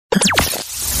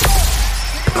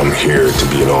I'm here to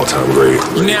be an all-time great.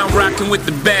 You're now rocking with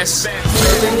the best.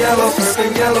 Purple yellow,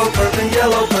 purple yellow, purple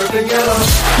yellow, purple yellow.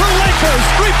 The Lakers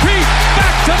repeat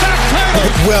back-to-back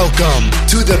titles. Welcome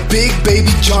to the Big Baby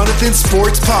Jonathan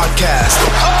Sports Podcast.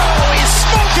 Oh, he's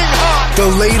smoking hot. The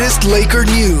latest Laker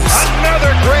news.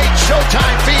 Another great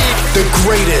Showtime feed. The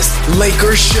greatest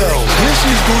Lakers show. This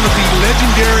is going to be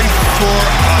legendary for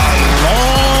a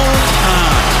long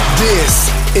time.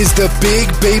 This is the Big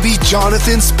Baby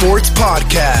Jonathan Sports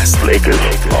Podcast. Lakers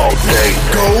all day.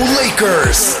 Go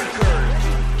Lakers!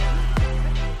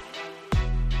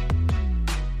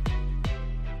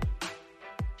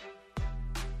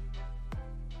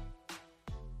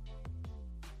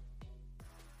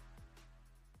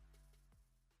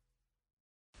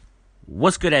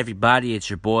 What's good, everybody? It's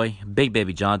your boy, Big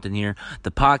Baby Jonathan here.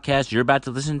 The podcast you're about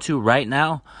to listen to right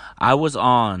now, I was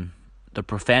on the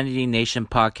Profanity Nation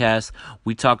podcast.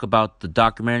 We talk about the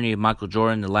documentary of Michael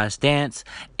Jordan, The Last Dance,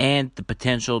 and the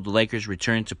potential the Lakers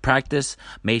return to practice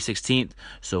May 16th.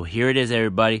 So here it is,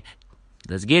 everybody.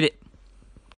 Let's get it.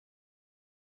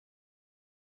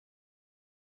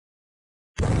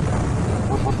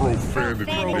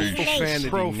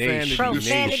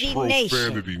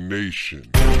 Profanity Nation.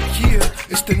 Yeah,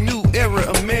 it's the new era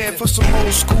of man for some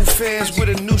old school fans with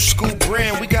a new school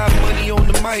brand. We got money on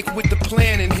the mic with the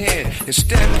plan in hand. And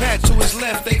Stat Pat to his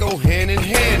left, they go hand in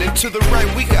hand. And to the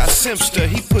right, we got Simpster,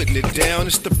 he putting it down.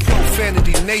 It's the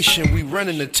Profanity Nation, we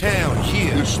running the town,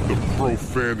 yeah. It's the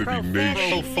Profanity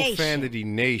Nation. Profanity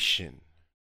Nation.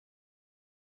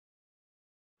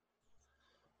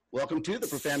 Welcome to the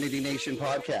Profanity Nation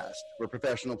podcast, where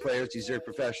professional players deserve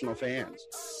professional fans.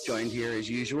 Joined here as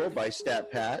usual by Stat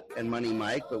Pat and Money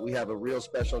Mike, but we have a real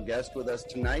special guest with us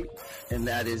tonight, and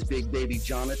that is Big Baby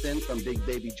Jonathan from Big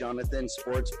Baby Jonathan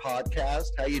Sports Podcast.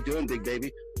 How you doing, Big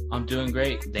Baby? I'm doing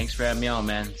great. Thanks for having me on,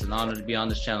 man. It's an honor to be on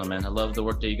this channel, man. I love the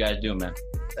work that you guys do, man.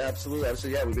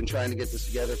 Absolutely. Yeah, we've been trying to get this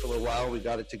together for a little while. We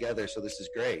got it together, so this is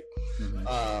great.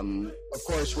 Of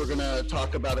course, we're going to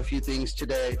talk about a few things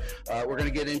today. We're going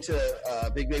to get into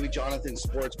Big Baby Jonathan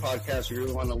Sports Podcast. We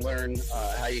really want to learn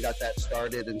how you got that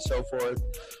started and so forth.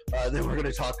 Then we're going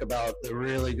to talk about the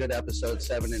really good episode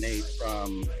 7 and 8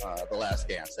 from The Last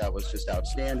Dance. That was just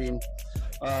outstanding.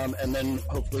 And then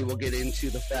hopefully we'll get into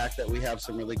the fact that we have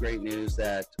some really great news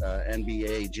that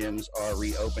NBA gyms are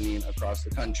reopening across the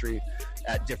country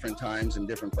at different times and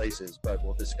different places, but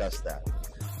we'll discuss that.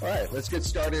 All right, let's get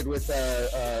started with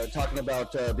talking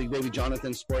about Big Baby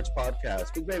Jonathan Sports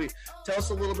Podcast. Big Baby, tell us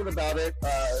a little bit about it.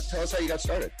 Tell us how you got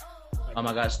started.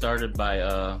 I got started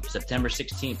by September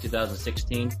 16,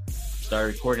 2016.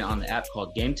 Started recording on the app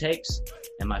called Game Takes,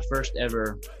 and my first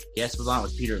ever guest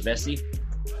was Peter Vesey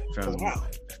from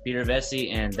Peter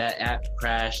Vesey, and that app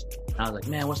crashed. I was like,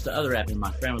 man, what's the other app? And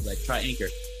my friend was like, try Anchor.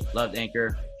 Loved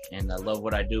Anchor, and I love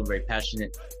what I do. Very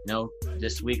passionate.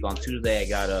 This week on Tuesday, I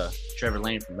got Trevor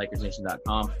Lane from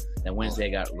LakersNation.com. Then Wednesday, I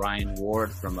got Ryan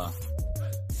Ward from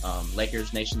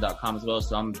LakersNation.com as well.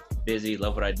 So I'm busy,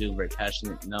 love what I do, very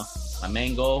passionate. My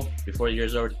main goal before the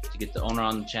year's over to get the owner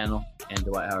on the channel and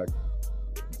Dwight Howard.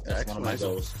 That's one of my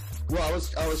goals. Well,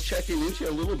 I was checking into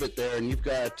you a little bit there, and you've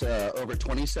got over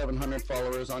 2,700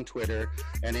 followers on Twitter,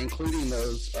 and including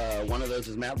those, one of those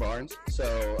is Matt Barnes,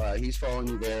 so he's following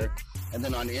you there. And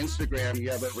then on Instagram, you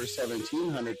have over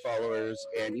 1,700 followers,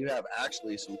 and you have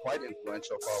actually some quite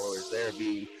influential followers there,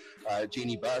 being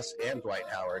Jeannie Buss and Dwight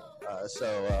Howard,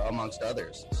 amongst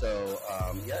others. So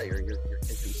yeah, you're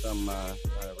kicking some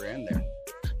brand there.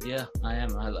 Yeah, I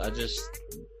am. I just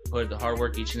put the hard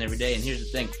work each and every day. And here's the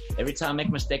thing. Every time I make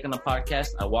a mistake on the podcast,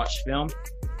 I watch film,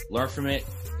 learn from it,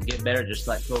 and get better just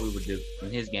like Kobe would do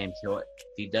in his game. So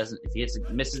if he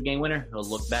misses a game winner, he'll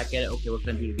look back at it. Okay, what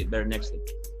can I do to get better next thing?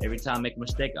 Every time I make a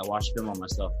mistake, I watch film on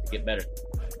myself to get better.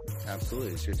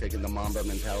 Absolutely. So you're taking the Mamba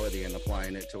mentality and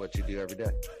applying it to what you do every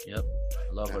day. Yep.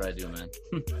 I love what I do, man.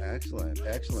 Excellent.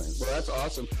 Well, that's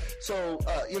awesome. So,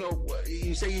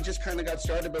 you say you just kind of got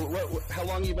started, but how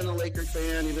long you been a Laker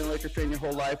fan? You've been a Laker fan your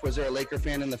whole life. Was there a Laker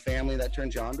fan in the family that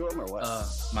turned you on to him, or what?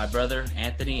 My brother,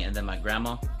 Anthony, and then my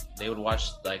grandma, they would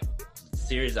watch, the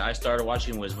series that I started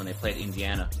watching was when they played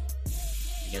Indiana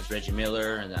against Reggie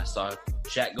Miller, and I saw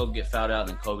Shaq go get fouled out and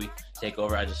then Kobe take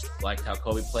over. I just liked how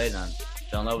Kobe played, and I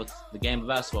fell in love with the game of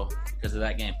basketball because of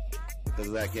that game.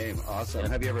 Awesome. Yeah.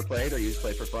 Have you ever played, or you just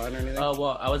play for fun or anything?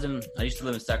 Well, I used to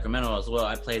live in Sacramento as well.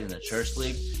 I played in the church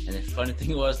league, and the funny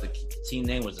thing was the team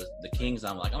name was the Kings.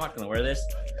 I'm like, I'm not going to wear this.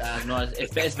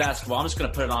 It's basketball. I'm just going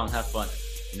to put it on and have fun,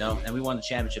 and we won the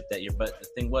championship that year. But the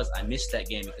thing was, I missed that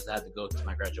game because I had to go to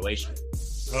my graduation.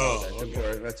 Oh, that's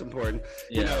important. That's important.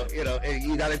 Yeah.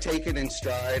 You got to take it in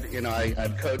stride.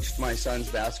 I've coached my son's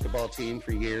basketball team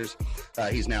for years.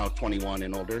 He's now 21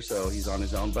 and older, so he's on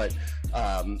his own. But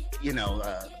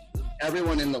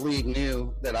everyone in the league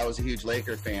knew that I was a huge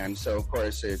Laker fan. So of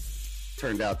course it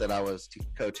turned out that I was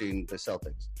coaching the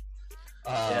Celtics.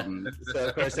 So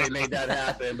of course they made that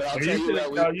happen. But I'll tell you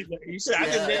what, you said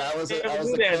I was the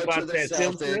coach of the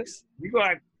Celtics.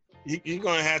 You're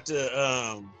gonna have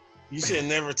to. You should have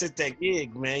never took that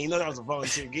gig, man. You know that was a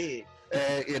volunteer gig.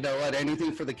 You know what?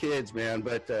 Anything for the kids, man.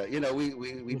 But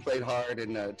we played hard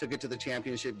and took it to the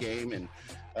championship game, and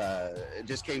it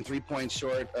just came 3 points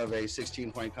short of a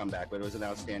 16-point comeback. But it was an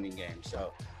outstanding game.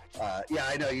 So.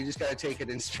 I know you just got to take it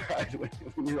in stride when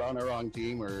you're on the wrong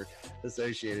team or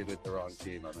associated with the wrong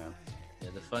team, my man.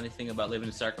 Yeah, the funny thing about living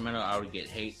in Sacramento, I would get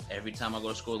hate every time I go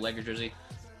to school with Laker jersey.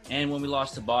 And when we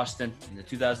lost to Boston in the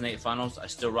 2008 finals, I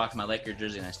still rock my Laker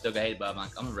jersey and I still got hate, but I'm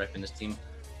like, I'm repping this team,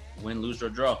 win, lose, or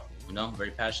draw.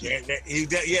 Very passionate.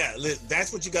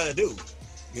 That's what you got to do.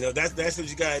 That's what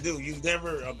you got to do. You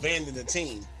never abandon the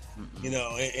team. And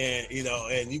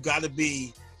you got to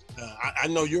be. I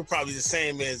know you're probably the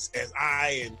same as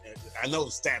I, and I know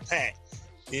Stat Pat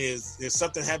is. If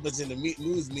something happens in the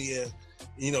news media,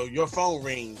 your phone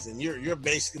rings and you're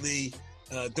basically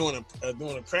doing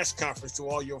a press conference to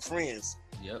all your friends.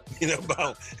 Yep.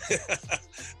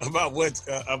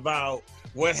 About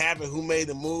what happened, who made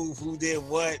the move, who did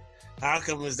what, how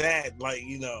come is that, But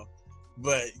you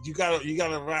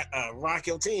gotta rock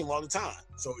your team all the time.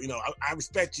 So I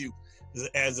respect you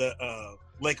as a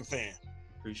Laker fan.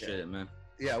 Appreciate it, man.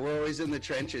 Yeah, we're always in the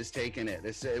trenches taking it.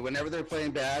 Whenever they're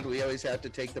playing bad, we always have to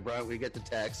take the brunt. We get the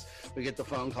texts, we get the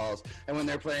phone calls. And when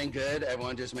they're playing good,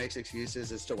 everyone just makes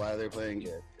excuses as to why they're playing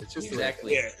good. It's just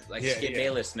exactly. Skip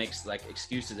Bayless makes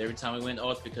excuses every time we win. Oh,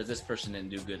 it's because this person didn't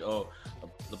do good. Oh,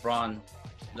 LeBron,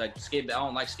 I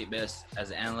don't like Skip Bayless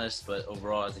as an analyst, but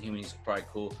overall as a human, he's probably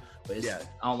cool. But I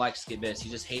don't like Skip Bayless. He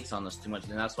just hates on us too much,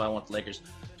 and that's why I want the Lakers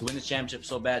to win the championship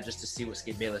so bad, just to see what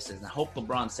Skip Bayless says. And I hope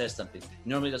LeBron says something. He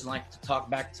normally doesn't like to talk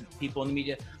back to people in the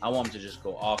media. I want him to just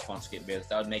go off on Skip Bayless.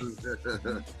 That would make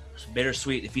it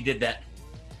bittersweet if he did that.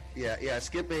 Yeah.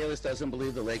 Skip Bayless doesn't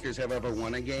believe the Lakers have ever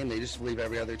won a game. They just believe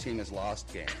every other team has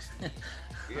lost games.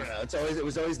 It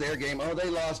was always their game. Oh, they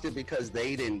lost it because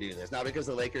they didn't do this, not because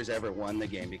the Lakers ever won the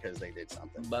game because they did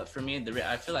something. But for me,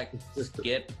 I feel like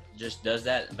Skip just does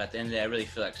that. But at the end of the day, I really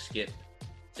feel like Skip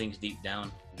thinks deep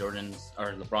down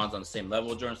LeBron's on the same level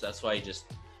with Jordan. So that's why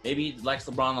maybe he likes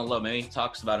LeBron on low. Maybe he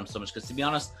talks about him so much. Because to be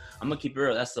honest, I'm gonna keep it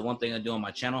real. That's the one thing I do on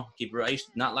my channel. Keep it real. I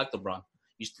used to not like LeBron.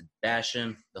 Used to bash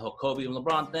him, the whole Kobe and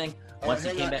LeBron thing. Once he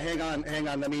came back. Hang on.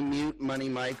 Let me mute Money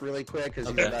Mike really quick because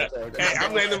he's about to. Hey,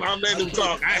 I'm letting him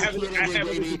talk.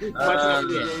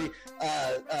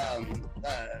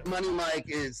 Money Mike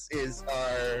is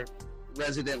our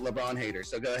resident LeBron hater.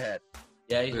 So go ahead.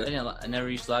 Yeah, I never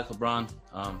used to like LeBron.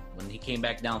 When he came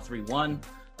back down 3-1,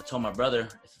 I told my brother,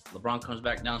 if LeBron comes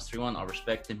back down 3-1, I'll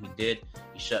respect him. He did.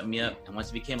 He shut me up. And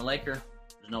once he became a Laker,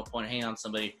 there's no point in hanging on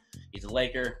somebody. He's a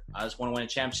Laker. I just want to win a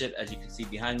championship. As you can see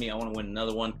behind me, I want to win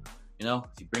another one. If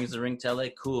he brings the ring to LA,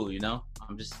 cool.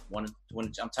 I'm just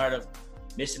I'm tired of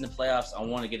missing the playoffs. I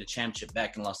want to get a championship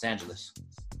back in Los Angeles.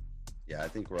 Yeah, I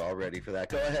think we're all ready for that.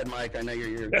 Go ahead, Mike. I know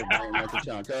you're good man,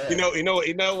 Go ahead. You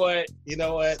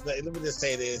know what? Let me just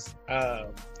say this. I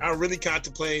really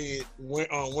contemplated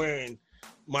on wearing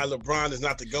my LeBron is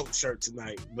not the GOAT shirt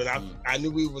tonight, but I knew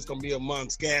we was gonna be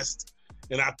amongst guests.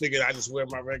 And I figured I just wear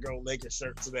my regular Lakers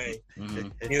shirt today,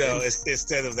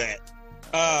 instead of that.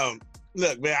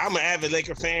 Look, man, I'm an avid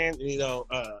Laker fan.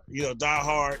 Die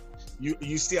hard.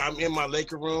 You see, I'm in my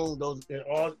Laker room.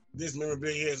 All this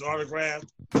memorabilia is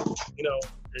autographed.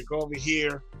 They go over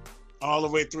here, all the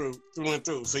way through and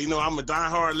through. So I'm a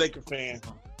diehard Laker fan,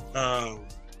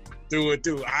 through and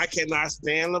through. I cannot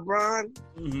stand LeBron.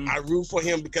 Mm-hmm. I root for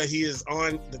him because he is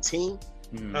on the team.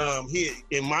 Mm-hmm.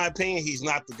 In my opinion, he's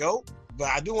not the GOAT. But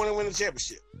I do want to win the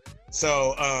championship.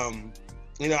 So, I'm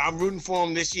rooting for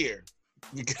him this year.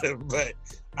 But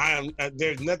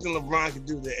there's nothing LeBron can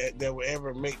do that will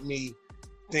ever make me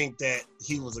think that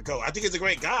he was a GOAT. I think he's a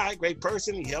great guy, great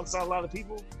person. He helps out a lot of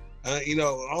people.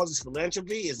 All this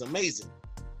philanthropy is amazing.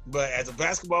 But as a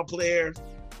basketball player,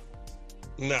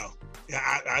 no.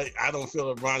 I don't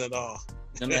feel LeBron at all.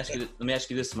 Let me ask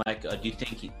you this, Mike. Do you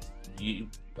think you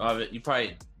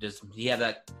probably does he have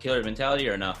that killer mentality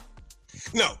or no?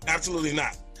 No, absolutely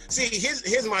not. See,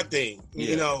 here's my thing.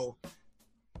 Yeah.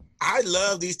 I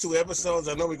love these two episodes.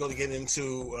 I know we're going to get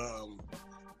into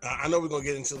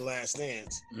The Last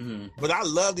Dance. Mm-hmm. But I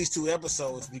love these two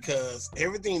episodes because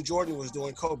everything Jordan was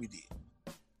doing, Kobe did.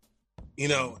 You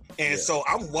know, and so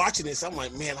I'm watching this. I'm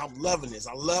like, man, I'm loving this.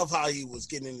 I love how he was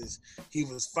getting this. He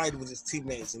was fighting with his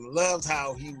teammates, and loved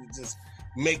how he was just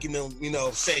making them, you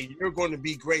know, say, you're going to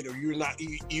be great or you're not.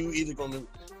 You either going to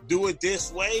do it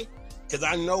this way because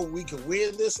I know we can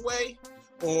win this way,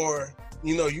 or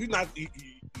you know, you're not.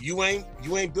 You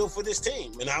ain't built for this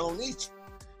team, and I don't need you.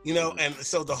 You know, and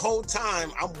so the whole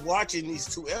time I'm watching these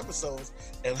 2 episodes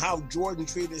and how Jordan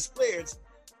treated his players,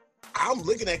 I'm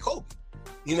looking at Kobe.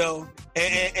 You know,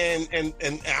 and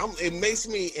it makes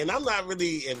me, and I'm not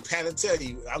really, and Pat will tell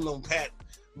you, I've known Pat,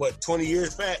 20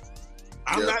 years, Pat?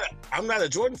 I'm not a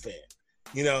Jordan fan.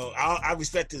 You know, I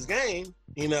respect his game,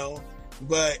 you know,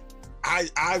 but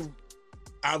I'm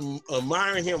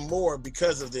admiring him more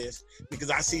because of this,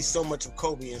 because I see so much of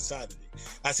Kobe inside of it.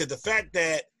 I said the fact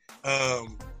that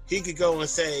he could go and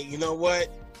say, you know what,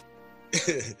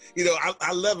 you know,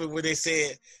 I love it when they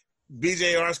said,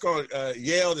 BJ Armstrong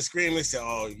yelled and screamed and said,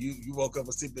 "Oh, you woke up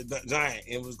a sleeping giant,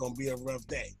 and it was going to be a rough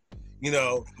day." You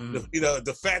know,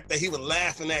 the fact that he was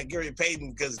laughing at Gary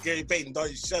Payton because Gary Payton thought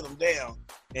he shut him down,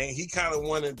 and he kind of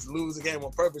wanted to lose the game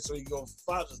on purpose so he could go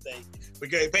for Father's Day. But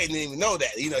Gary Payton didn't even know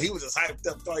that. You know, he was just hyped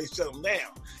up, thought he shut him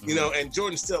down. You know, and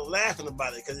Jordan's still laughing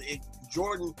about it because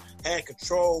Jordan had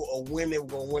control of when they were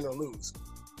going to win or lose.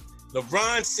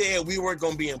 LeBron said we weren't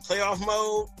going to be in playoff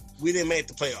mode. We didn't make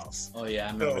the playoffs. Oh yeah,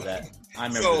 I remember that. I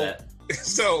remember that.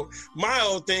 So my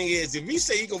whole thing is, if you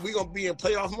say we're gonna be in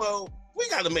playoff mode, we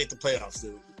got to make the playoffs,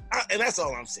 dude. And that's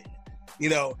all I'm saying. You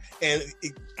know, and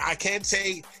I can't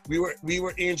say we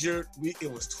were injured.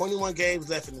 It was 21 games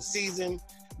left in the season.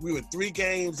 We were 3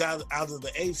 games out of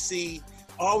the AFC.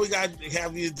 All we got to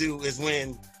have you do is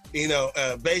win. You know,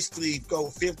 basically go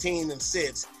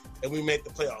 15-6, and we make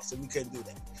the playoffs. And we couldn't do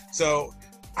that. So.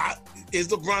 Is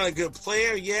LeBron a good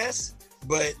player? Yes,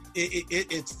 but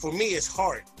it's for me, it's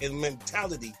heart and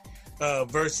mentality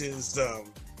versus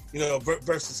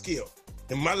versus skill.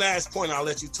 And my last point, I'll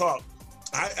let you talk.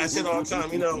 I said all the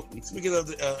time, you know, speaking of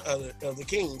the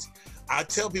Kings, I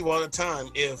tell people all the time,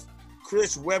 if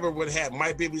Chris Webber would have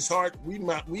Mike Bibby's heart, we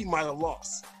might have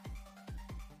lost.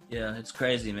 Yeah, it's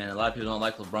crazy, man. A lot of people don't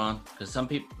like LeBron because some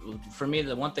people, for me,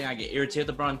 the one thing I get irritated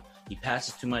with LeBron, he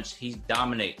passes too much. He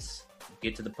dominates.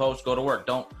 Get to the post, go to work.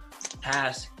 Don't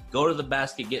pass. Go to the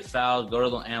basket, get fouled, go to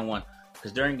the and one.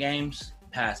 Because during games,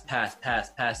 pass.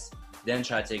 Then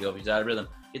try to take over. He's out of rhythm.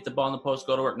 Get the ball in the post,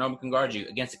 go to work. No one can guard you.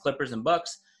 Against the Clippers and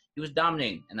Bucks, he was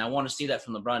dominating. And I want to see that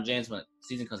from LeBron James when the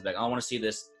season comes back. I want to see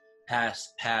this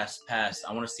pass. I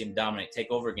want to see him dominate,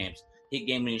 take over games, hit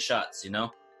game-winning shots, you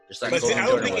know? Just like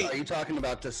Jordan was. Are you talking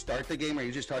about to start the game, or are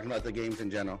you just talking about the games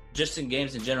in general? Just in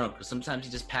games in general, because sometimes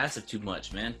he's just passive too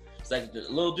much, man. It's like the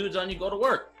little dude's on you, go to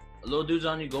work. A little dude's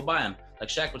on you, go buy him. Like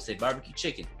Shaq would say, barbecue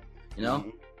chicken. You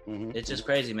know? Mm-hmm. It's just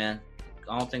crazy, man.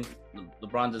 I don't think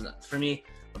LeBron doesn't. For me,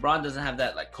 LeBron doesn't have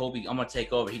that like Kobe. I'm gonna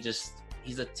take over.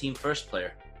 He's a team first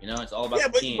player. You know, it's all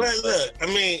about the team. But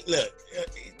look,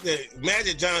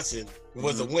 Magic Johnson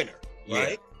was a winner,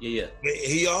 right? Yeah. But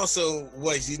he also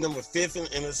he's number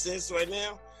 5th in assists right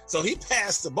now. So he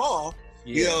passed the ball.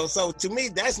 Yeah. You know, so to me,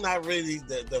 that's not really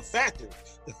the factor.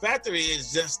 The factor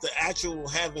is just the actual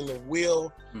having the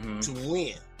will to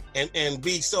win and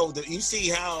be so. You see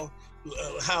how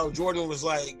Jordan was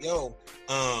like, yo,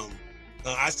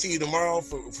 I see you tomorrow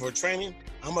for training.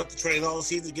 I'm about to train all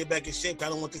season, get back in shape. I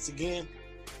don't want this again.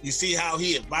 You see how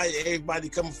he invited everybody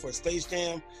coming for a Space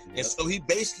Jam. Yep. And so he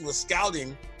basically was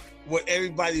scouting what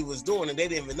everybody was doing, and they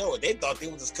didn't even know it. They thought they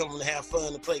were just coming to have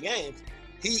fun and play games.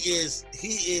 He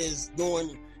is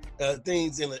doing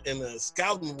things in a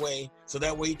scouting way, so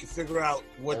that way he can figure out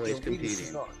what their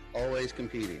weaknesses are. Always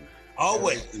competing.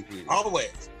 Always. And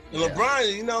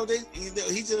LeBron, you know,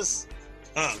 he just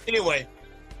anyway.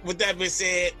 With that being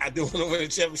said, I do want to win a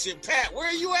championship. Pat, where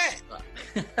are you at?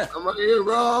 I'm right here,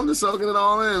 bro. I'm just soaking it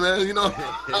all in, man. You know,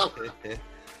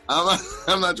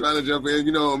 I'm not trying to jump in.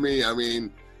 You know me. I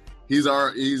mean, he's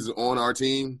on our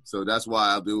team, so that's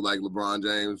why I do like LeBron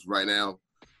James right now.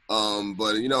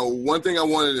 But you know, one thing I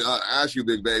wanted to ask you,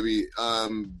 Big Baby,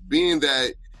 being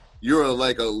that you're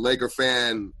like a Laker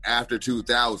fan after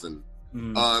 2000.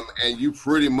 And you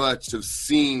pretty much have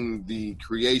seen the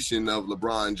creation of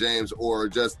LeBron James, or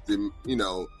just his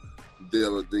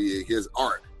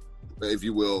art, if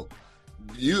you will.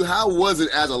 How was it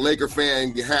as a Laker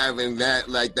fan having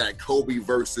that Kobe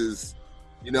versus,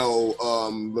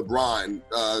 LeBron?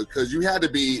 Because you had to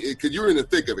be, because you're in the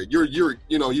thick of it. You're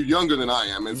younger than I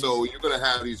am, and so you're gonna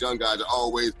have these young guys that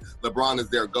always LeBron is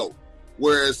their GOAT.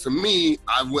 Whereas to me,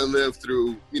 I've lived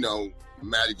through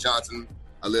Magic Johnson.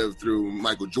 I lived through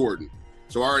Michael Jordan.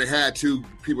 So I already had 2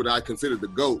 people that I considered the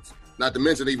GOATs. Not to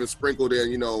mention even sprinkled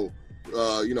in,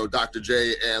 Dr.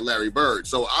 J and Larry Bird.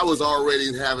 So I was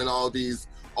already having all these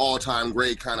all-time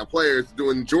great kind of players.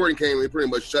 When Jordan came, they pretty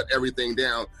much shut everything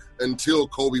down until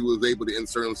Kobe was able to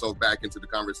insert himself back into the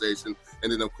conversation.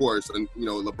 And then, of course,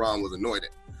 LeBron was anointed.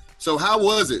 So how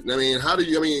was it?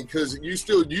 Because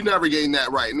you navigating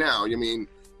that right now.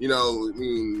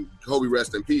 Kobe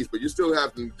rest in peace, but you still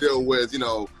have to deal with,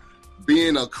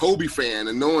 being a Kobe fan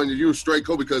and knowing that you're straight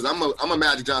Kobe, because I'm a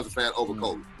Magic Johnson fan over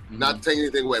Kobe. Not to take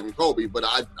anything away from Kobe, but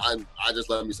I just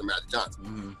love me some Magic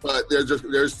Johnson. But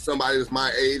there's somebody that's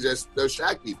my age they're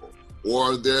Shaq people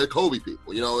or they're Kobe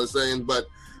people. You know what I'm saying? But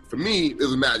for me, it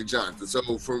was Magic Johnson.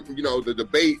 So for the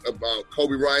debate about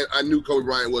Kobe Bryant, I knew Kobe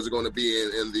Bryant wasn't going to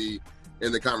be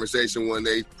in the conversation when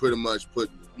they pretty much put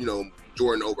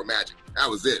Jordan over Magic. That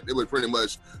was it. It was pretty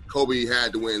much Kobe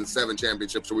had to win 7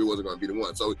 championships, or he wasn't going to be the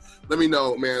one. So let me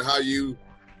know, man, how you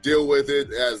deal with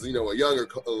it as a younger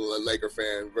Laker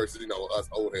fan versus us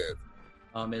old heads.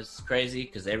 It's crazy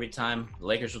because every time the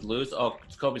Lakers would lose,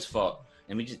 it's Kobe's fault,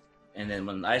 and then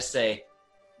when I say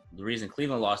the reason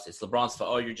Cleveland lost, it's LeBron's fault.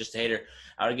 Oh, you're just a hater.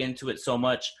 I would get into it so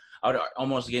much. I would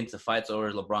almost get into fights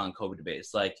over LeBron and Kobe debate.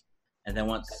 It's like, and then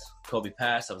once Kobe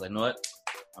passed, I was like, you know what?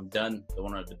 I'm done. Don't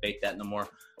want to debate that no more.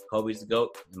 Kobe's the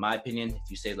GOAT, in my opinion. If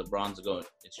you say LeBron's the GOAT,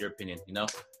 it's your opinion,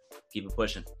 Keep it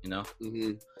pushing,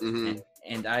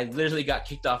 And I literally got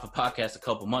kicked off a podcast a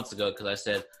couple months ago because I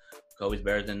said Kobe's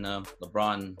better than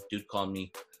LeBron. Dude called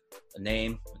me a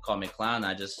name, called me a clown.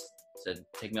 I just said,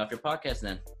 take me off your podcast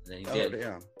then. And then he did.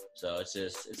 Yeah. So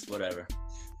it's whatever.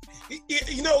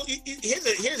 Here's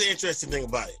an interesting thing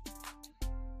about it.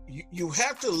 You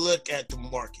have to look at the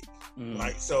market,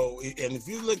 right? So, and if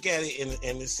you look at it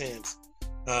in the sense,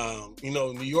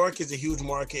 New York is a huge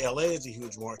market. LA is a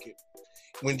huge market.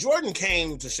 When Jordan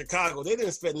came to Chicago, they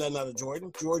didn't spend nothing out of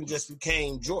Jordan. Jordan just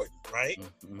became Jordan, right?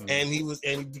 And he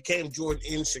became Jordan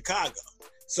in Chicago.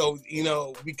 So,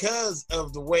 because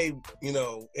of the way,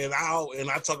 and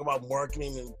I talk about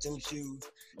marketing and tennis shoes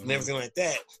and everything like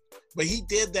that, but he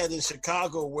did that in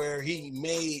Chicago where he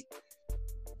made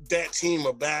that team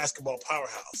a basketball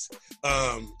powerhouse.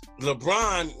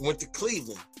 LeBron went to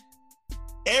Cleveland.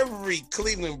 Every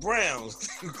Cleveland Browns,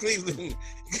 Cleveland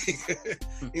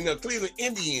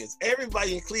Indians,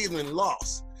 everybody in Cleveland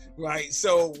lost, right?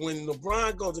 So when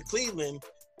LeBron goes to Cleveland,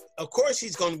 of course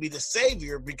he's going to be the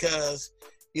savior because,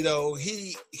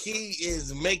 he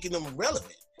is making them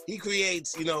relevant. He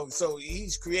creates, so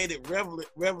he's created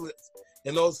relevance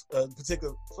in those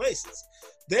particular places.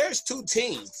 There's 2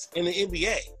 teams in the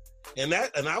NBA, and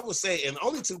I would say, and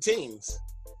only 2 teams,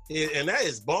 and that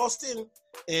is Boston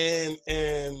and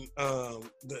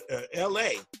LA,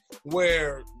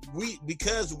 where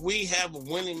because we have a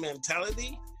winning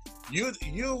mentality, you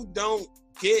don't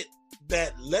get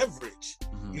that leverage,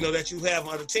 that you have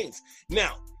on other teams.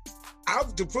 Now,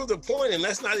 to prove the point, and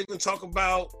let's not even talk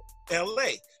about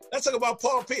LA. Let's talk about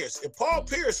Paul Pierce. If Paul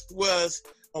Pierce was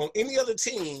on any other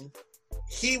team,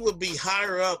 he would be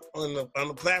higher up on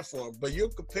the platform. But you're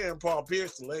comparing Paul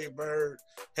Pierce to Larry Bird,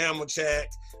 Havlicek,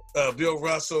 Bill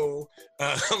Russell.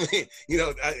 Half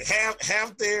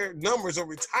their numbers are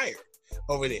retired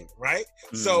over there, right?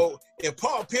 So if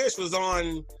Paul Pierce was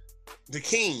on the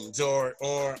Kings or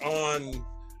on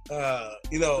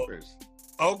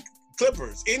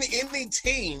Clippers, any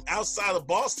team outside of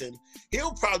Boston,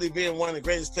 he'll probably be one of the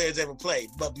greatest players ever played.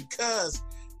 But because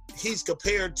he's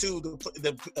compared to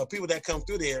the people that come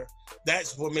through there,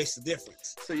 that's what makes the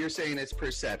difference. So you're saying it's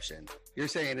perception. You're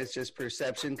saying it's just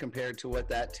perception compared to what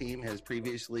that team has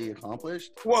previously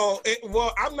accomplished? Well,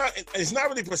 I'm not. It's not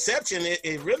really perception.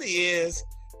 It really is.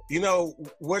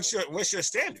 What's your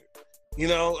standard?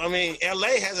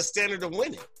 LA has a standard of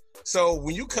winning. So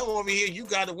when you come over here, you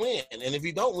got to win. And if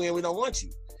you don't win, we don't want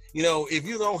you. If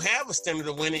you don't have a standard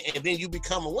of winning and then you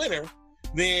become a winner,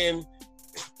 then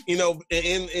in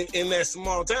that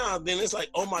small town, then it's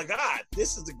like, oh my God,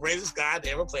 this is the greatest guy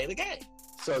to ever play the game.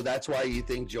 So that's why you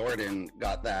think Jordan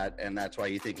got that, and that's why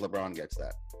you think LeBron gets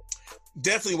that.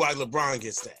 Definitely why LeBron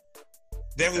gets that.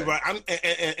 Definitely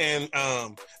okay. And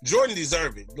Jordan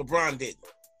deserved it. LeBron didn't.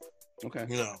 Okay.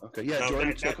 Okay. Yeah,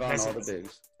 Jordan took on all the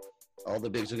bigs. All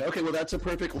the bigs. Okay, well, that's a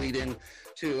perfect lead-in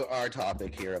to our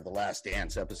topic here of The Last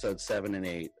Dance, episodes 7 and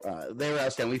 8. They were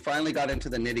outstanding. We finally got into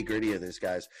the nitty-gritty of this,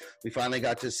 guys. We finally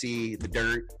got to see the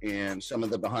dirt and some of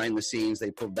the behind-the-scenes.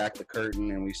 They pulled back the curtain,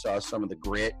 and we saw some of the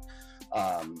grit.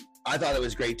 I thought it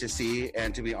was great to see,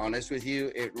 and to be honest with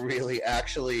you, it really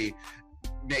actually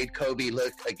made Kobe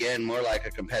look, again, more like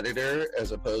a competitor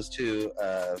as opposed to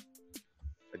a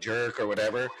jerk or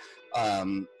whatever.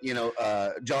 Jonathan,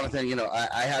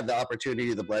 I had the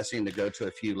opportunity, the blessing to go to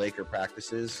a few Laker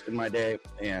practices in my day.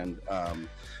 And,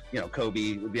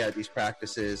 Kobe would be at these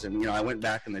practices. And, I went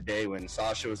back in the day when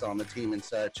Sasha was on the team and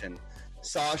such. And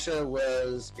Sasha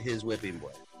was his whipping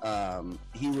boy.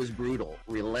 He was brutal,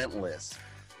 relentless.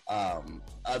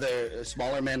 Other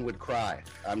smaller men would cry.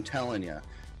 I'm telling you.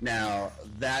 Now,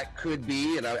 that could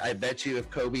be, and I bet you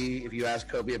if you ask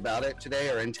Kobe about it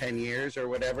today or in 10 years or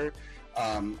whatever,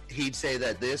 he'd say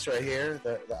that this right here,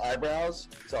 the eyebrows,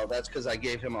 so that's because I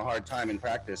gave him a hard time in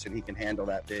practice and he can handle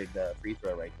that big free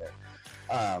throw right there.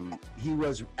 He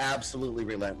was absolutely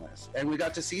relentless. And we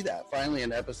got to see that finally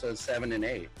in episodes 7 and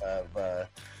 8 of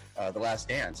The Last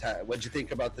Dance. What'd you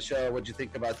think about the show? What'd you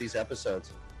think about these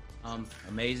episodes?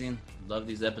 Amazing. Love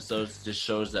these episodes. Just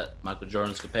shows that Michael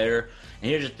Jordan's a competitor. And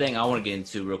here's the thing I want to get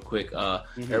into real quick.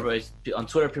 Everybody's on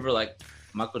Twitter, people are like,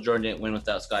 Michael Jordan didn't win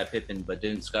without Scottie Pippen, but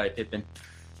didn't Scottie Pippen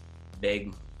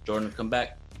beg Jordan to come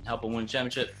back and help him win a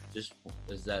championship?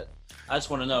 I just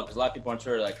want to know, because a lot of people on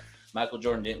Twitter are like, Michael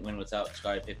Jordan didn't win without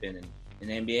Scottie Pippen, and in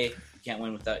the NBA, you can't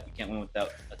win without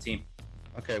a team.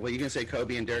 Okay, well, you can say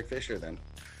Kobe and Derek Fisher then.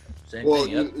 Same thing,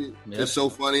 yep. It's so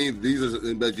funny. But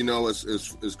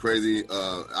it's crazy.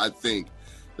 I think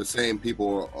the same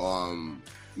people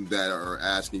that are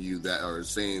asking you that are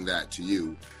saying that to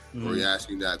you, or you're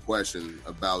asking that question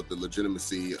about the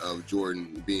legitimacy of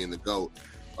Jordan being the GOAT,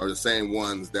 are the same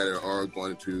ones that are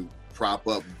going to prop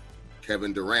up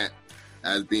Kevin Durant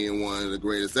as being one of the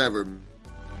greatest ever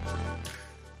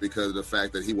because of the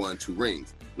fact that he won 2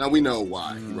 rings. Now we know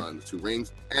why he won the 2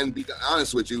 rings, and be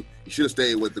honest with you, he should have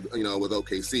stayed with with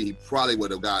OKC. He probably would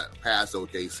have got past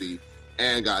OKC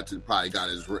and got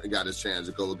his chance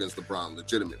to go against LeBron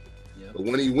legitimately. Yep. But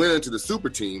when he went into the super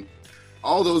team,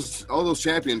 all those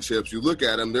championships, you look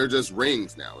at them, they're just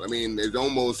rings now. I mean, it's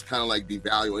almost kind of like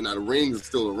devaluing. Now the ring is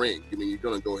still a ring. I mean, you're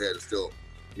going to go ahead and still,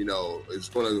 it's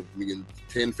going to be in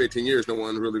 10, 15 years, no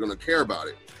one's really going to care about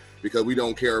it. Because we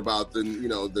don't care about the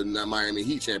Miami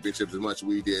Heat championships as much as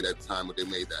we did at the time when they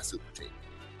made that super team.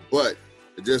 But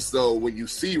just so when you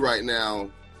see right now,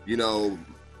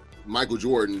 Michael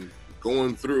Jordan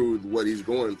going through what he's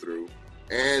going through,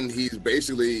 and he's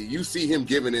basically, you see him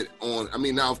giving it on. I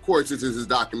mean, now of course this is his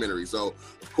documentary, so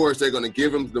of course they're going to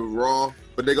give him the raw,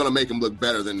 but they're going to make him look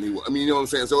better than he was. I mean, you know what I'm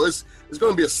saying? So it's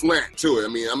going to be a slant to it.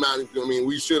 I mean,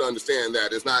 we should understand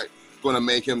that it's not going to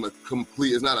make him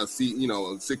it's not a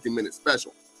 60-minute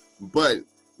special, but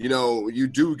you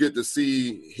do get to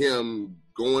see him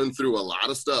going through a lot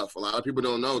of stuff. A lot of people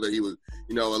don't know that he was,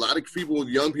 a lot of people,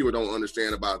 young people don't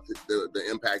understand about the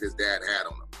impact his dad had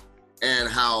on him and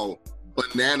how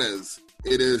bananas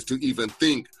it is to even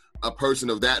think a person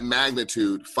of that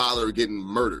magnitude, father getting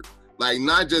murdered, like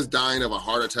not just dying of a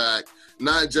heart attack,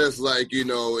 not just like, in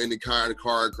the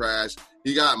car crash.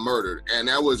 He got murdered, and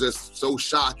that was just so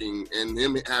shocking. And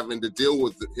him having to deal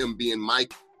with him being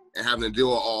Mike and having to deal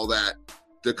with all that,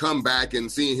 to come back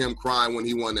and see him cry when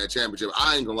he won that championship,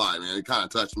 I ain't gonna lie, man, it kind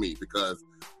of touched me because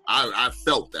I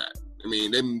felt that. I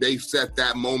mean, they set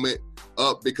that moment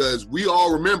up because we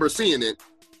all remember seeing it,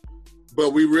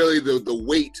 but we really the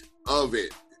weight of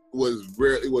it was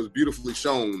beautifully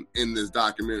shown in this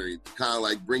documentary to kind of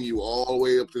like bring you all the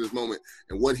way up to this moment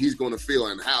and what he's going to feel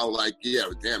and how, like, yeah,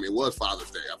 damn, it was Father's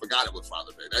Day. I forgot it was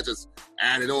Father's Day. That just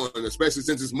added on, and especially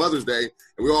since it's Mother's Day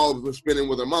and we're all spending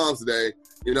with our moms today,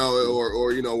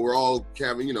 or we're all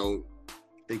having,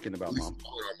 thinking about mom.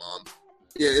 Our moms.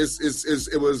 Yeah,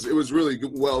 it was really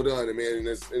well done, and man, and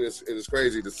it's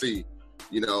crazy to see,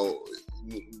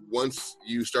 once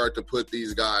you start to put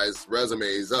these guys'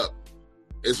 resumes up,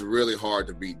 it's really hard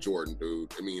to beat Jordan,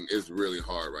 dude. I mean, it's really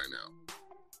hard right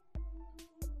now.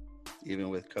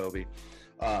 Even with Kobe.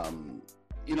 I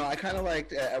kind of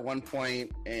liked at one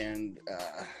point, and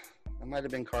it might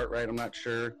have been Cartwright, I'm not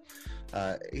sure.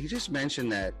 He just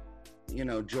mentioned that,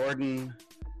 Jordan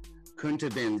couldn't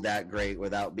have been that great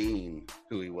without being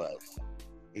who he was.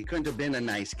 He couldn't have been a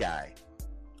nice guy.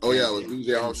 Oh, yeah, with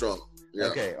B.J. Armstrong. Yeah.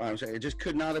 Okay, I'm sorry. It just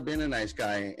could not have been a nice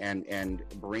guy and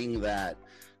bring that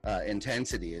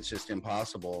intensity. It's just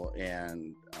impossible.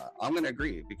 And I'm going to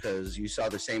agree because you saw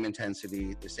the same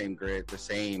intensity, the same grit, the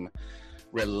same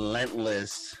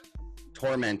relentless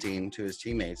tormenting to his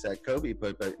teammates that Kobe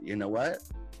put. But you know what?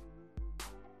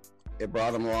 It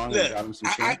brought him along and got him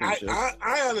some championships.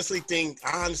 I honestly think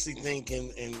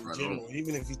in general,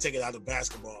 even if you take it out of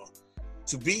basketball,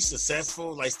 to be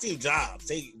successful, like Steve Jobs,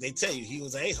 they tell you he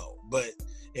was an a-hole, but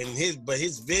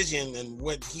his vision and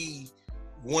what he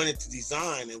wanted to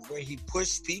design and where he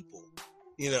pushed people,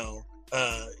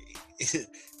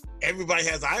 everybody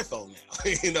has an iPhone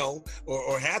now, you know,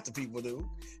 or half the people do,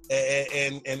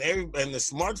 and the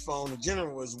smartphone in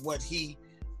general is what he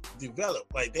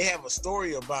developed. Like they have a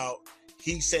story about.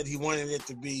 He said he wanted it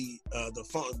to be the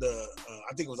phone,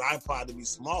 I think it was iPod to be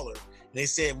smaller. And they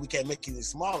said we can't make it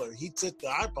smaller. He took the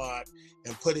iPod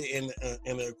and put it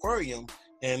in the aquarium,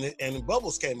 and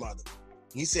bubbles came out of it.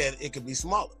 He said it could be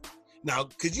smaller. Now,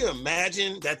 could you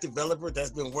imagine that developer that's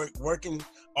been working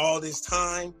all this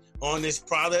time on this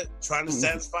product, trying to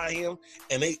satisfy him,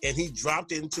 and he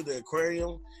dropped it into the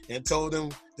aquarium and told him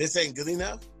this ain't good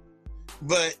enough?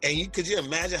 Could you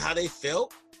imagine how they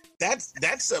felt?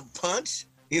 That's a punch,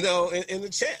 you know, in the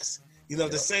chest. You know,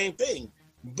 the same thing.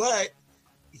 But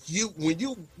when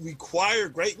you require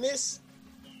greatness,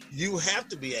 you have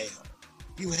to be a-hole.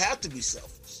 You have to be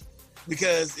selfish,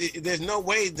 because there's no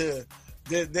way to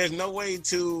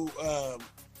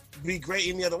be great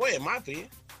any other way, in my opinion.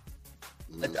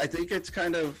 I think it's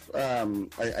kind of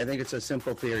I think it's a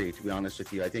simple theory, to be honest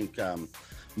with you. I think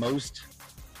most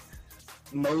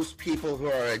people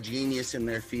who are a genius in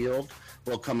their field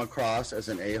will come across as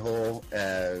an a-hole,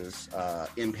 as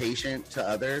impatient to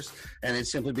others, and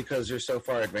it's simply because they're so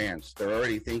far advanced. They're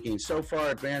already thinking so far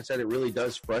advanced that it really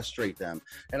does frustrate them.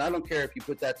 And I don't care if you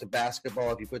put that to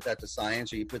basketball, if you put that to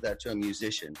science, or you put that to a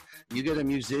musician. You get a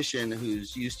musician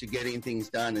who's used to getting things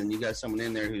done, and you got someone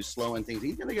in there who's slowing things.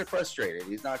 He's going to get frustrated.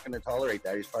 He's not going to tolerate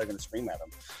that. He's probably going to scream at him.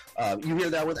 You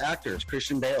hear that with actors.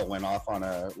 Christian Bale went off on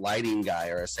a lighting guy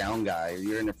or a sound guy.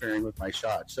 You're interfering with my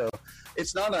shot. So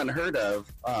it's not unheard of.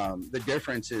 The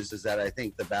difference is that I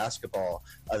think the basketball,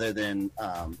 other than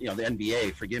the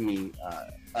NBA, forgive me,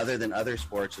 other than other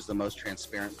sports, is the most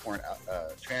transparent sport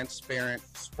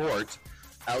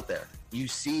out there. You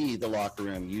see the locker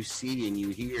room, you see and you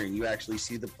hear, and you actually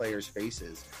see the players'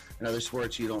 faces. In other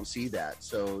sports, you don't see that.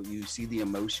 So you see the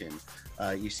emotion.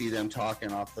 You see them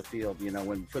talking off the field. You know,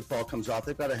 when football comes off,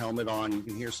 they've got a helmet on. You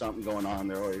can hear something going on.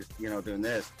 They're always, doing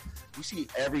this. You see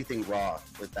everything raw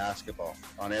with basketball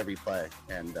on every play.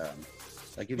 And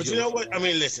but you know what? I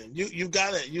mean, listen,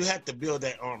 you have to build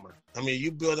that armor. I mean,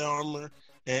 you build that armor,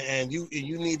 and you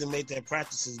need to make that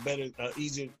practices better,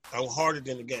 easier, harder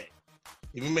than the game.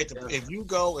 If you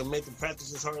go and make the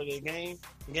practices harder than the game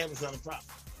is not a problem.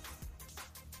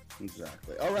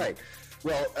 Exactly. All right.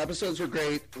 Well, episodes were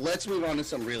great. Let's move on to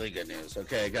some really good news.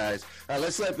 Okay, guys.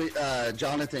 Let's let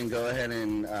Jonathan go ahead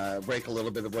and break a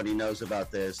little bit of what he knows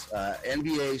about this.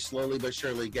 NBA slowly but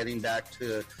surely getting back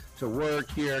to work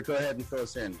here. Go ahead and fill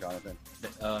us in, Jonathan.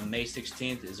 May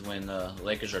 16th is when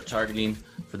Lakers are targeting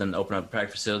for them to open up a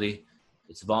practice facility.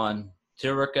 It's volunteer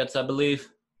workouts, I believe.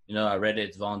 I read it.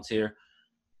 It's volunteer.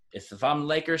 If I'm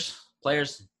Lakers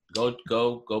players,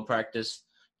 go practice,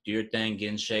 do your thing, get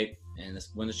in shape, and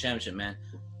let's win the championship, man.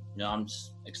 I'm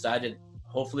just excited.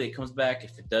 Hopefully it comes back.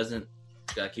 If it doesn't,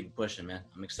 gotta keep it pushing, man.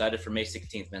 I'm excited for May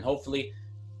 16th, man. Hopefully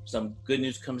some good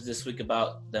news comes this week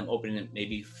about them opening it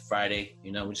maybe Friday.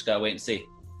 We just gotta wait and see.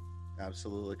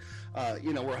 Absolutely.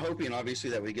 We're hoping, obviously,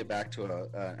 that we get back to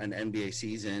an NBA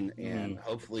season and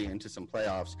hopefully into some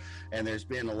playoffs. And there's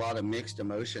been a lot of mixed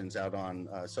emotions out on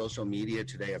social media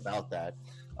today about that.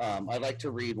 I'd like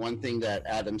to read one thing that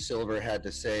Adam Silver had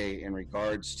to say in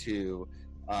regards to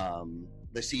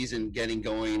the season getting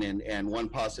going and one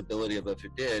possibility of if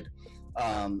it did.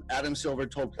 Adam Silver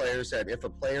told players that if a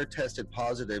player tested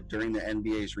positive during the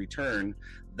NBA's return,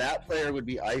 that player would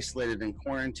be isolated and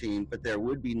quarantined, but there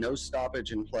would be no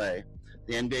stoppage in play.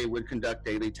 The NBA would conduct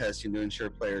daily testing to ensure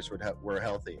players were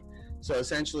healthy. So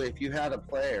essentially, if you had a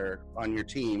player on your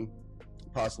team,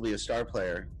 possibly a star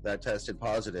player, that tested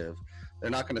positive,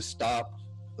 they're not going to stop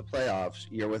the playoffs.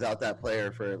 You're without that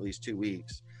player for at least 2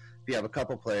 weeks. If you have a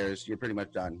couple players, you're pretty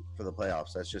much done for the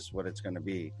playoffs. That's just what it's going to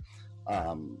be.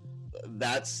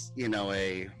 That's,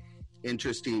 a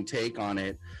interesting take on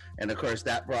it. And of course,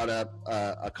 that brought up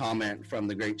a comment from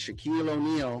the great Shaquille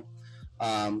O'Neal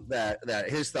that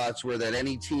his thoughts were that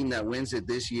any team that wins it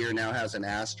this year now has an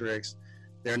asterisk.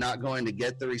 They're not going to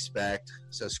get the respect.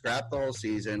 So scrap the whole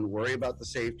season, worry about the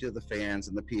safety of the fans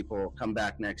and the people, come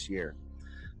back next year.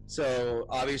 So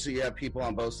obviously you have people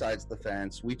on both sides of the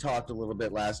fence. We talked a little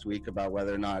bit last week about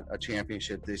whether or not a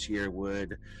championship this year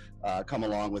would come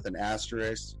along with an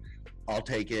asterisk. I'll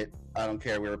take it. I don't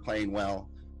care. We were playing well.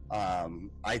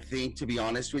 I think, to be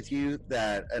honest with you,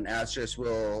 that an asterisk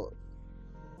will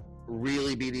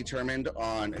really be determined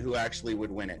on who actually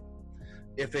would win it.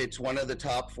 If it's one of the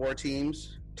top 4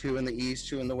 teams, 2 in the East,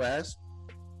 2 in the West,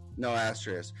 no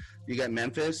asterisk. You got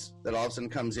Memphis that all of a sudden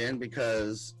comes in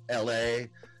because LA,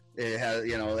 it has,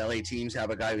 LA teams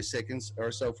have a guy who's sick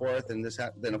or so forth, and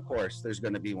then of course there's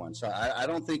going to be one. So I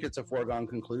don't think it's a foregone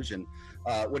conclusion.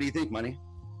 What do you think, Money?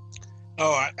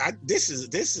 Oh, this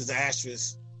is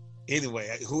asterisk.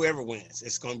 Anyway, whoever wins,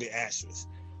 it's going to be asterisk.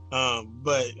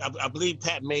 But I believe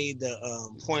Pat made the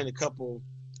point a couple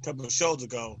of shows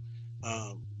ago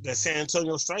that San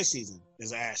Antonio strike season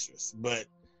is an asterisk. But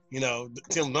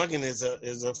Tim Duncan is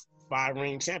a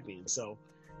 5-ring champion. So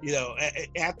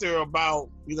after about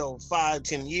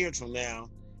 5-10 years from now,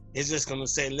 it's just going to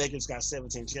say Lakers got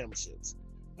 17 championships.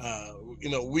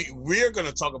 We're going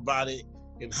to talk about it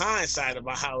in hindsight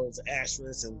about how it's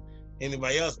asterisk and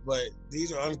anybody else, but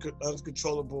these are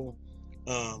uncontrollable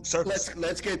circumstances.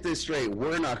 Let's get this straight.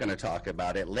 We're not going to talk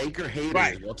about it. Laker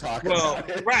haters will talk about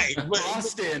it. Right.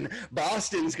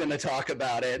 Boston's going to talk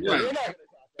about it. Right. We're not going to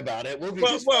talk about it. We'll be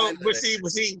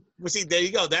but see, there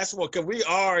you go. That's what, because we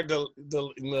are the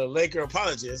Laker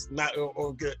apologists, not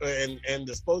and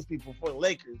the spokespeople for the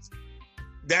Lakers.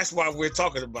 That's why we're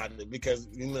talking about it, because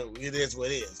it is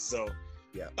what it is. So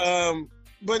yeah.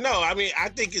 But no, I mean, I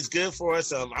think it's good for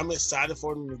us. I'm excited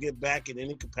for them to get back in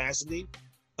any capacity.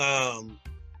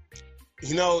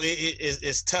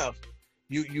 It's tough.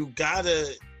 You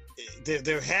gotta.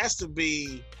 There has to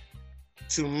be,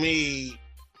 to me,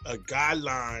 a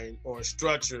guideline or a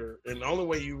structure, and the only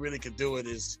way you really could do it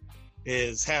is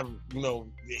have the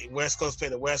West Coast play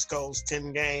the West Coast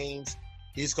 10 games,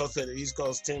 East Coast play the East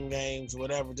Coast 10 games,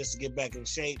 whatever, just to get back in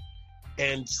shape,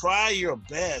 and try your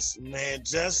best, man,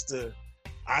 just to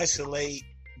isolate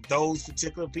those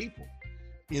particular people.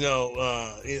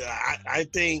 I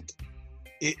think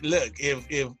look,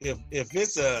 if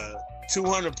it's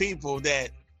 200 people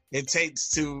that it takes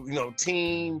to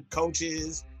team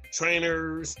coaches,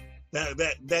 trainers,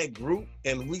 that group,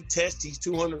 and we test these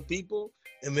 200 people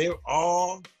and they're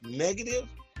all negative,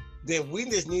 then we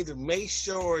just need to make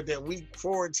sure that we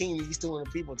quarantine these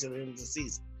 200 people to the end of the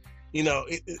season.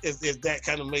 If that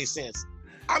kind of makes sense.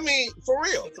 I mean, for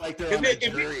real. It's like they're on the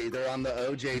jury. They're on the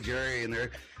OJ jury, and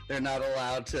they're not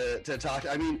allowed to talk.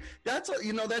 I mean,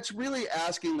 that's really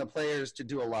asking the players to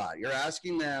do a lot. You're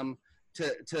asking them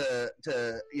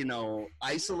to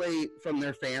isolate from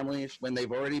their families when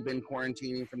they've already been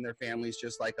quarantining from their families,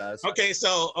 just like us. Okay,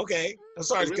 I'm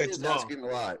sorry to cut you off. Asking a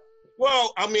lot.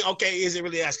 Well, I mean, is it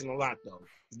really asking a lot though?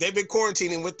 They've been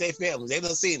quarantining with their families. They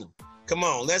done seen them. Come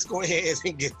on, let's go ahead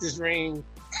and get this ring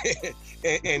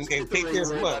and pick this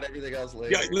month. Everything else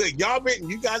later. Look,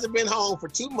 you guys have been home for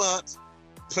 2 months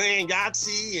playing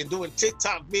Yahtzee and doing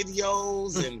TikTok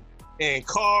videos and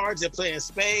cards and playing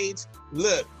spades.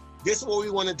 Look, this is what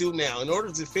we want to do now. In order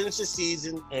to finish the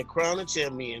season and crown a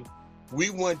champion, we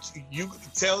want you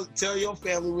to tell your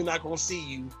family we're not going to see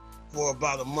you for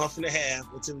about a month and a half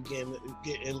until we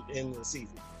get in the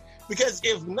season. Because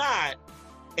if not,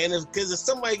 because if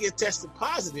somebody gets tested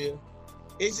positive,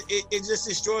 it just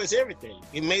destroys everything.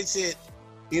 It makes it,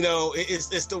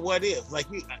 it's the what if. Like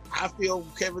I feel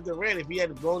Kevin Durant, if he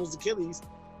had blown his Achilles,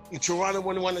 Toronto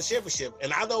wouldn't have won the championship.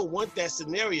 And I don't want that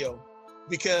scenario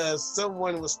because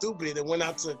someone was stupid and went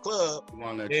out to a club. You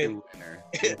want a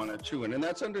true winner, and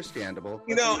that's understandable.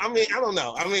 I don't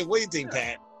know. I mean, what do you think,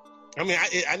 Pat? I mean,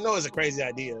 I know it's a crazy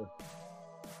idea.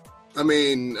 I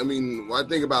mean, when I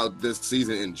think about this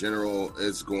season in general,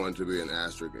 it's going to be an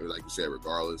asterisk, like you said,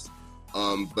 regardless.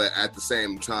 But at the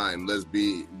same time, let's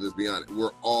be honest,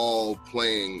 we're all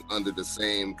playing under the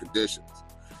same conditions.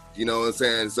 You know what I'm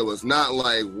saying? So it's not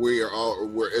like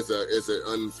it's an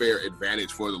unfair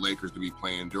advantage for the Lakers to be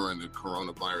playing during the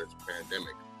coronavirus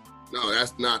pandemic. No,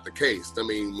 that's not the case. I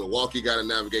mean, Milwaukee got to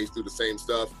navigate through the same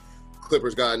stuff.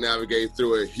 Clippers got to navigate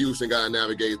through it. Houston got to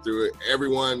navigate through it.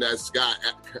 Everyone that's got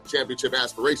championship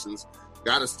aspirations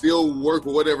got to still work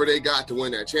with whatever they got to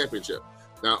win that championship.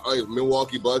 Now, is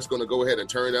Milwaukee Bucks going to go ahead and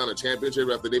turn down a championship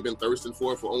after they've been thirsting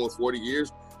for it for almost 40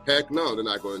 years? Heck no, they're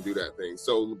not going to do that thing.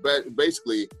 So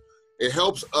basically, it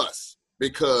helps us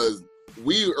because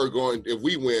if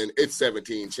we win, it's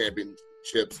 17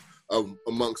 championships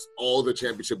amongst all the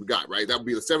championships we got, right? That would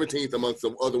be the 17th amongst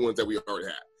the other ones that we already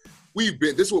had.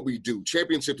 This is what we do.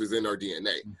 Championships is in our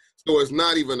DNA. So it's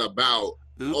not even about,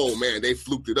 oh man, they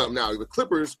fluked it up. Now the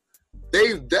Clippers,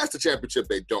 that's the championship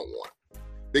they don't want.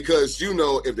 Because,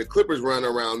 if the Clippers run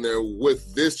around there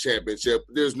with this championship,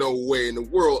 there's no way in the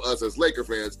world us as Laker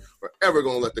fans are ever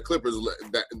going to let the Clippers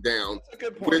down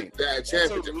with that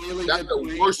championship. That's a really good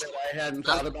point that I hadn't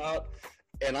thought about.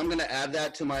 And I'm going to add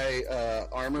that to my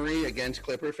armory against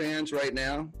Clipper fans right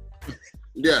now.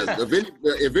 Yeah,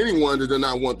 if anyone does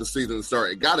not want the season to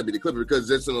start, it got to be the Clippers because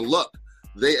it's in the luck.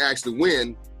 They actually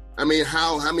win. I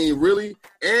mean, really?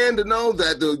 And to know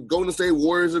that the Golden State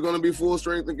Warriors are going to be full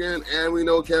strength again, and we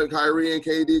know Kyrie and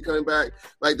KD coming back.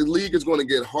 Like, the league is going to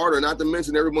get harder, not to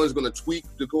mention everyone's going to tweak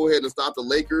to go ahead and stop the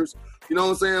Lakers. You know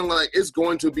what I'm saying? Like, it's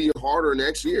going to be harder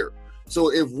next year.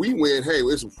 So if we win, hey,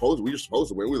 we're supposed to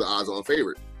win. We're the odds-on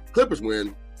favorite. Clippers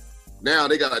win. Now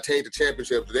they got to taint the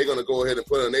championship. They're going to go ahead and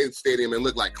put it in their stadium and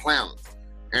look like clowns.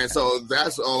 And so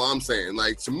that's all I'm saying.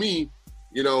 Like, to me,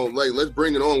 you know, like, let's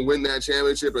bring it on, win that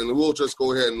championship, and we'll just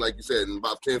go ahead and, like you said, in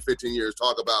about 10, 15 years,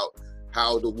 talk about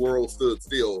how the world stood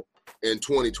still in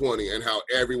 2020 and how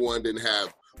everyone didn't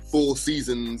have full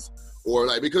seasons or,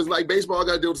 like, because, like, baseball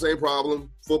got to deal with the same problem,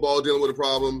 football dealing with a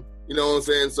problem, you know what I'm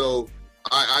saying? So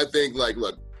I think, like,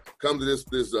 look, come to this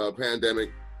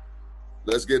pandemic,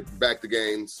 let's get back to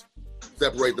games,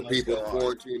 separate the people,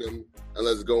 quarantine them, and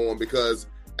let's go on. Because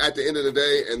at the end of the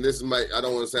day, and this might,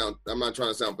 I'm not trying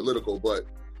to sound political, but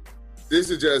this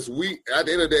is just, at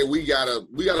the end of the day, we gotta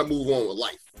move on with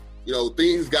life. You know,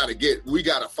 we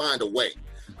gotta find a way.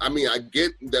 I mean, I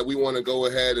get that we want to go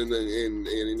ahead and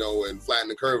you know, and flatten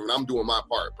the curve, and I'm doing my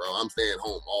part, bro. I'm staying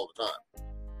home all the time.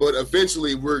 But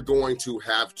eventually, we're going to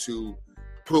have to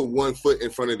put one foot in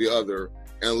front of the other,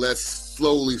 and let's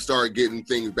slowly start getting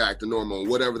things back to normal.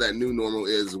 Whatever that new normal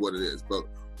is what it is. But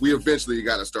we eventually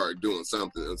got to start doing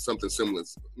something similar,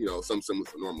 you know, something similar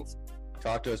to normalcy.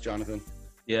 Talk to us, Jonathan.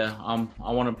 Yeah,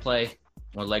 I want to play.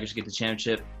 I want the Lakers to get the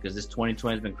championship because this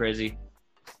 2020 has been crazy.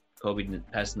 Kobe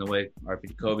passing away, RP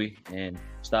to Kobe, and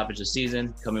stoppage of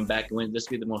season, coming back and win. This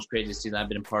will be the most craziest season I've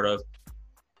been a part of.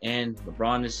 And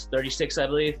LeBron is 36, I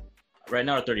believe. Right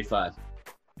now, or 35.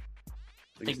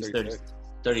 I think he's 36.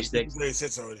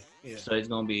 36 already. Yeah. So he's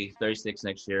going to be 36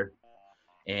 next year.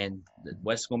 And the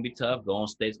West is going to be tough. Golden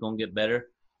State's going to get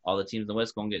better. All the teams in the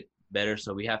West going to get better.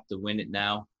 So we have to win it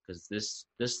now because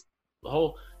the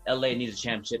whole LA needs a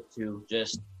championship to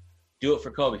just do it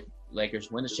for Kobe.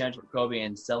 Lakers win the championship for Kobe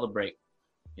and celebrate,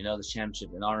 you know, the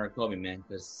championship in honor of Kobe, man.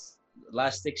 Because the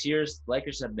last 6 years,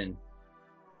 Lakers have been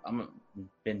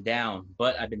down,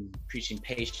 but I've been preaching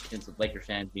patience with Laker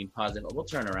fans, being positive. Oh, we'll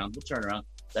turn around.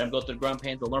 Let them go through the growing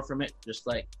pains. They'll learn from it, just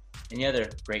like any other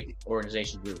great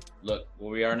organization do. Look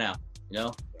where we are now. You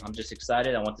know, I'm just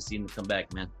excited. I want to see him come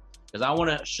back, man. Because I want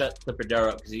to shut Clipper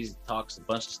Darrell up because he talks a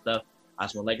bunch of stuff. I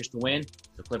just want Lakers to win.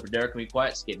 So Clipper Darrell can be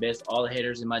quiet. Skip Bayless, all the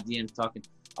haters in my DMs talking.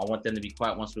 I want them to be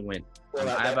quiet once we win. Well,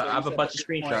 I have a bunch of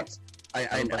screenshots.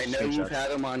 I know you've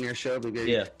had him on your show, but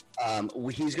yeah.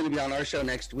 He's going to be on our show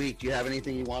next week. Do you have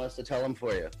anything you want us to tell him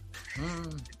for you?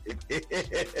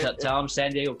 Tell him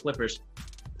San Diego Clippers.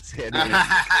 San Diego.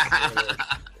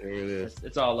 There it is.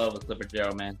 It's all love with Clipper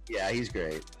Darrell, man. Yeah, he's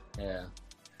great. Yeah.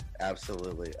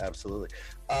 Absolutely.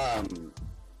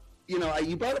 You know,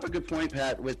 you brought up a good point,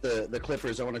 Pat, with the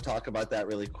Clippers. I want to talk about that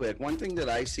really quick. One thing that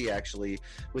I see actually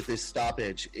with this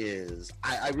stoppage is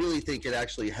I really think it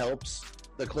actually helps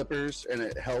the Clippers and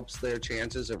it helps their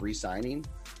chances of re-signing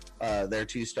their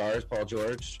two stars, Paul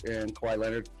George and Kawhi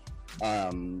Leonard.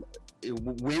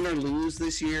 Win or lose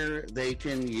this year, they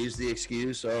can use the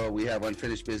excuse, we have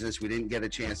unfinished business. We didn't get a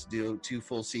chance to do 2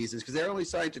 full seasons because they're only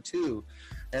signed to 2,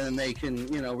 and then they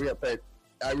can, you know, re-up. But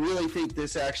I really think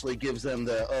this actually gives them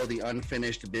the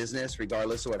unfinished business,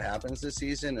 regardless of what happens this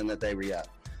season, and that they re-up.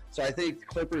 So I think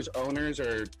Clippers owners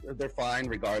they're fine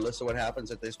regardless of what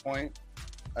happens at this point.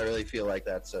 I really feel like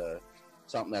that's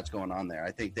something that's going on there.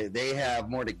 I think they have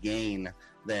more to gain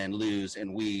than lose,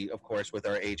 and we, of course, with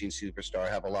our aging superstar,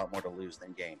 have a lot more to lose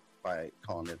than gain by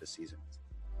calling it a season.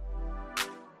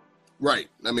 Right.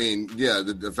 I mean, yeah,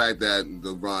 the fact that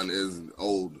LeBron is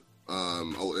old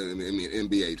in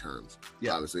NBA terms,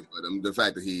 yeah, obviously, but the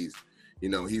fact that he's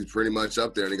pretty much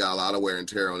up there and he got a lot of wear and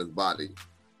tear on his body.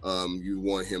 You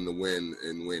want him to win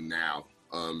and win now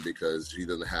because he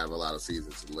doesn't have a lot of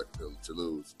seasons to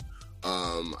lose.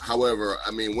 However, I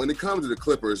mean, when it comes to the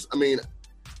Clippers, I mean,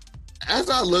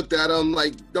 as I looked at them,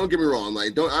 like, don't get me wrong,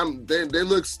 like, they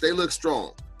look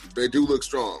strong. They do look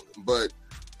strong, but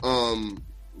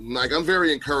like, I'm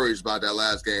very encouraged by that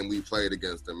last game we played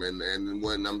against them, and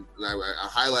when I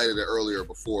highlighted it earlier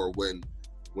before when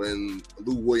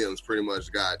Lou Williams pretty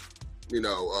much got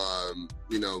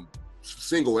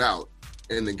singled out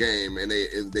in the game, and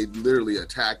they literally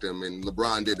attacked him, and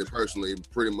LeBron did it personally,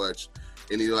 pretty much.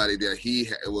 Anybody that he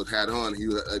had on,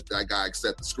 that guy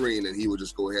accept the screen, and he would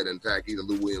just go ahead and attack either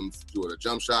Lou Williams doing a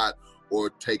jump shot or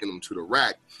taking him to the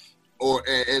rack,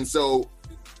 and so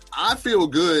I feel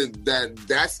good that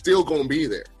that's still going to be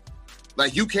there.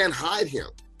 Like, you can't hide him,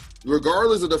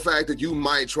 regardless of the fact that you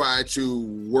might try to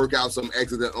work out some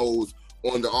X's and O's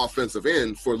on the offensive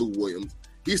end for Lou Williams.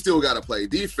 He still got to play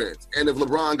defense, and if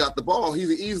LeBron got the ball, he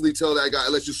could easily tell that guy,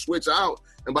 "Let's just switch out."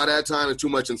 And by that time, it's too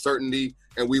much uncertainty,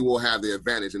 and we will have the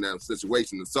advantage in that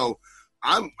situation. And so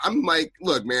I'm like,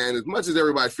 look, man, as much as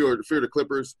everybody fear the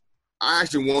Clippers, I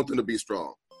actually want them to be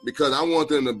strong because I want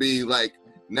them to be like,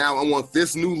 now I want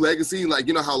this new legacy. Like,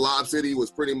 you know how Lob City was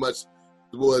pretty much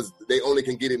was they only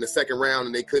can get in the second round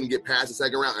and they couldn't get past the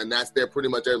second round, and that's pretty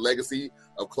much their legacy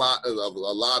of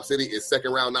Lob City is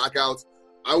second round knockouts.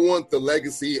 I want the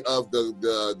legacy of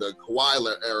the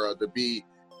Kawhi era to be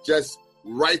just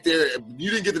right there.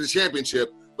 You didn't get to the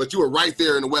championship, but you were right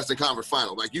there in the Western Conference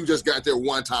Final. Like, you just got there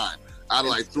one time out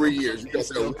of like 3 years. You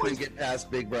still couldn't get past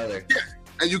Big Brother. Yeah.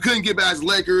 And you couldn't get past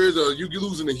Lakers, or you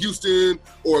losing to Houston,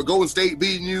 or Golden State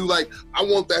beating you. Like, I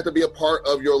want that to be a part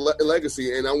of your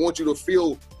legacy, and I want you to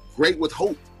feel great with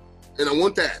hope. And I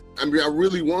want that. I mean, I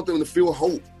really want them to feel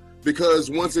hope, because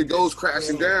once it goes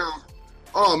crashing down,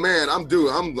 oh man, I'm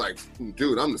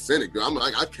the cynic. I'm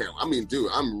like, I can't. I mean, dude,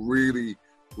 I'm really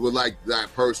would like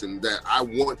that person that I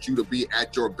want you to be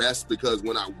at your best, because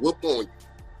when I whoop on you,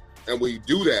 and when you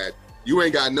do that, you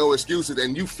ain't got no excuses,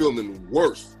 and you feeling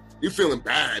worse. You feeling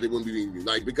bad. It wouldn't be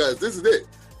like, because this is it.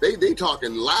 They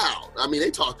talking loud. I mean, they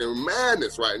talking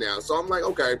madness right now. So I'm like,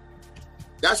 okay,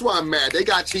 that's why I'm mad. They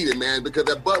got cheated, man, because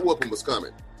that butt whooping was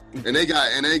coming, and they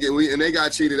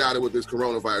got cheated out of with this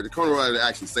coronavirus. The coronavirus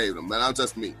actually saved them, but that's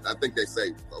just me. I think they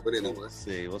saved them, though. But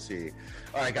anyway, we'll see.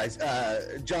 All right, guys.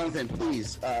 Jonathan,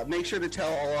 please make sure to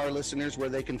tell all our listeners where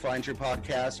they can find your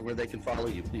podcast and where they can follow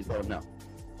you. Please let them know.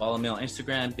 Follow me on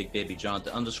Instagram,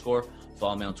 BigBabyJonathan_.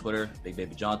 Follow me on Twitter, Big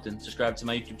Baby Jonathan. Subscribe to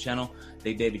my YouTube channel,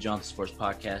 Big Baby Jonathan Sports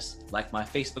Podcast. Like my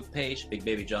Facebook page, Big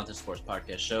Baby Jonathan Sports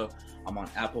Podcast Show. I'm on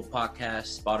Apple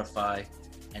Podcasts, Spotify,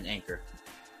 and Anchor.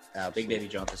 Absolutely. Big Baby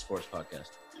Jonathan Sports Podcast.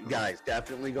 Guys,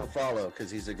 definitely go follow, because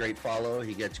he's a great follow.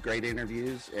 He gets great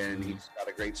interviews, and he's got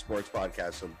a great sports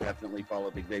podcast. So definitely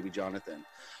follow Big Baby Jonathan.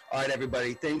 All right,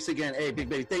 everybody. Thanks again. Hey, Big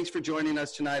Baby, thanks for joining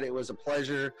us tonight. It was a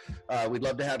pleasure. We'd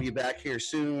love to have you back here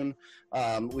soon.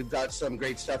 We've got some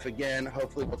great stuff again.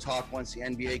 Hopefully we'll talk once the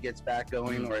NBA gets back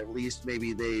going, or at least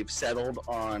maybe they've settled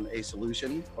on a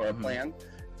solution or a plan.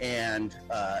 And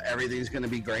everything's going to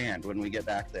be grand when we get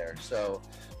back there. So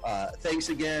thanks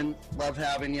again. Love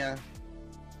having you.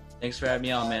 Thanks for having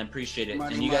me on, man. Appreciate it.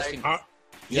 Money And you guys Mike. can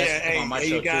come on my show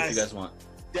too if you guys want.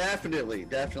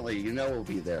 Definitely. You know we'll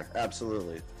be there.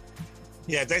 Absolutely.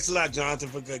 Yeah, thanks a lot, Jonathan,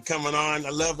 for coming on. I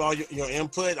love all your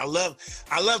input. I love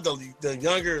the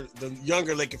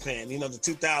younger Laker fan. You know, the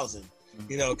 2000.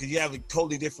 You know, because you have a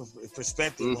totally different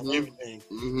perspective on everything,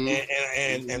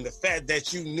 and the fact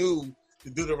that you knew to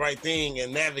do the right thing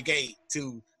and navigate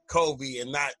to Kobe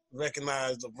and not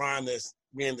recognize LeBron as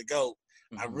being the GOAT.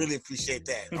 I really appreciate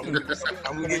that.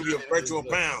 I'm gonna give you a virtual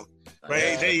pound.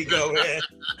 Right, there you go, man.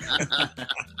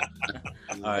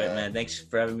 All right, man. Thanks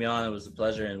for having me on. It was a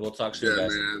pleasure, and we'll talk soon,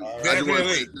 guys. Man. I just want to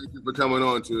thank you for coming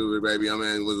on too, baby. I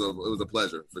mean, it was a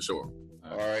pleasure for sure.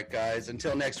 All right, guys.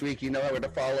 Until next week, you know where to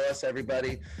follow us,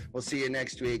 everybody. We'll see you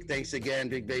next week. Thanks again,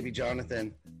 Big Baby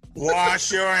Jonathan.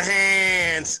 Wash your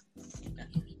hands.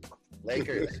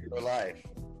 Lakers for life.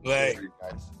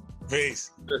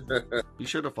 Peace. Be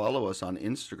sure to follow us on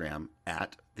Instagram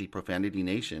at The Profanity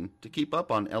Nation to keep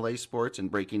up on LA sports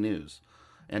and breaking news.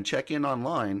 And check in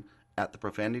online at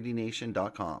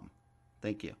theprofanitynation.com.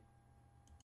 Thank you.